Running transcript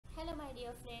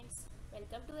Dear friends,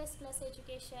 welcome to S class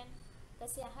education.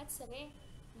 कसे आहात सगळे?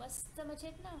 मस्त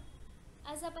मजेत ना?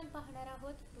 आज आपण पाहणार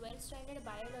आहोत 12th standard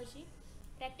biology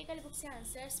practical बुकचे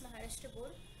answers Maharashtra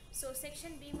board. So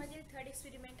section B मधील थर्ड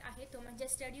एक्सपेरिमेंट आहे तो म्हणजे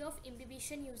study of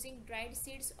imbibition using dried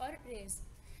seeds or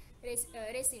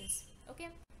रेसिन्स. Okay,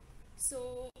 so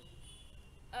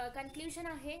conclusion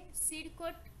आहे seed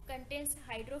coat contains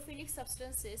hydrophilic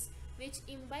substances which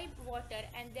imbibe water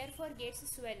and therefore gets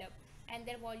swell up and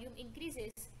their volume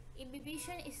increases.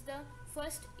 Imbibition is the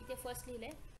first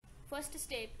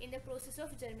step in the process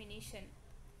of germination.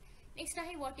 Next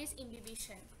आहे what is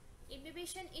imbibition.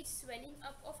 Imbibition is swelling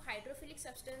up of hydrophilic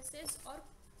substances or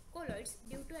colloids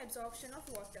due to absorption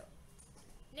of water.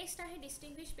 Next आहे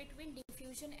distinguish between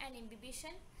diffusion and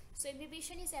imbibition. So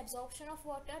imbibition is absorption of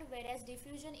water, whereas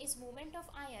diffusion is movement of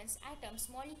ions, atoms,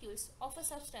 molecules of a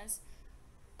substance,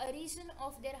 a region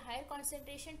of their higher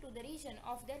concentration to the region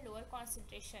of their lower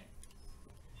concentration.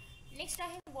 Next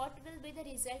आहे what will be the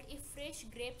result if fresh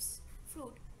grapes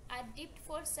fruit are dipped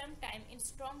for some time in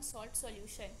strong salt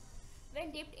solution.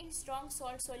 When dipped in strong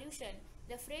salt solution,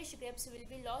 the fresh grapes will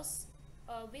lose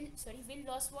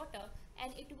water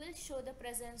and it will show the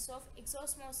presence of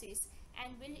exosmosis and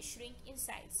will shrink in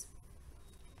size.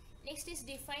 Next is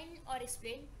define or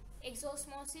explain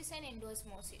exosmosis and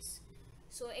endosmosis.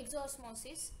 So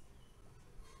exosmosis,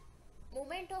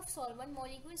 movement of solvent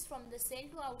molecules from the cell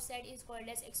to outside is called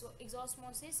as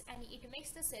exosmosis and it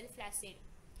makes the cell flaccid.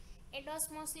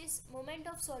 Endosmosis, movement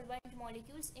of solvent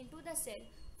molecules into the cell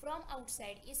from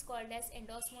outside is called as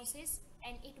endosmosis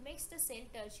and it makes the cell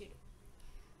turgid.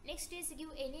 Next is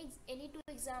give any two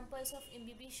examples of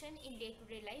imbibition in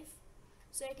day-to-day life.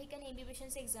 So या ठिकाणी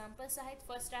imbibitionचे examples आहेत.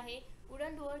 First आहे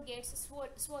wooden door gets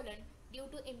swollen due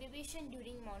to imbibition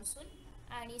during monsoon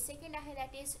आणि second आहे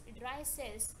that is dry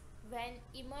cells when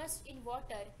immersed in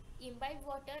water imbibe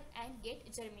water and get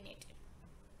germinated.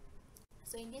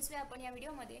 So in this way आपण या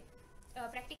व्हिडिओमध्ये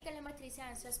practical number 3 चे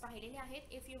answers पाहिलेले आहेत.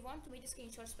 If you want तुम्ही ते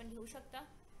स्क्रीनशॉट्स पण घेऊ शकता.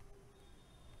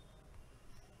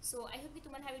 सो आय होप की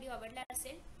तुम्हाला हा व्हिडिओ आवडला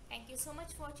असेल. Thank you so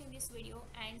much for watching this video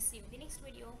and C you in the next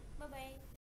video. Bye bye.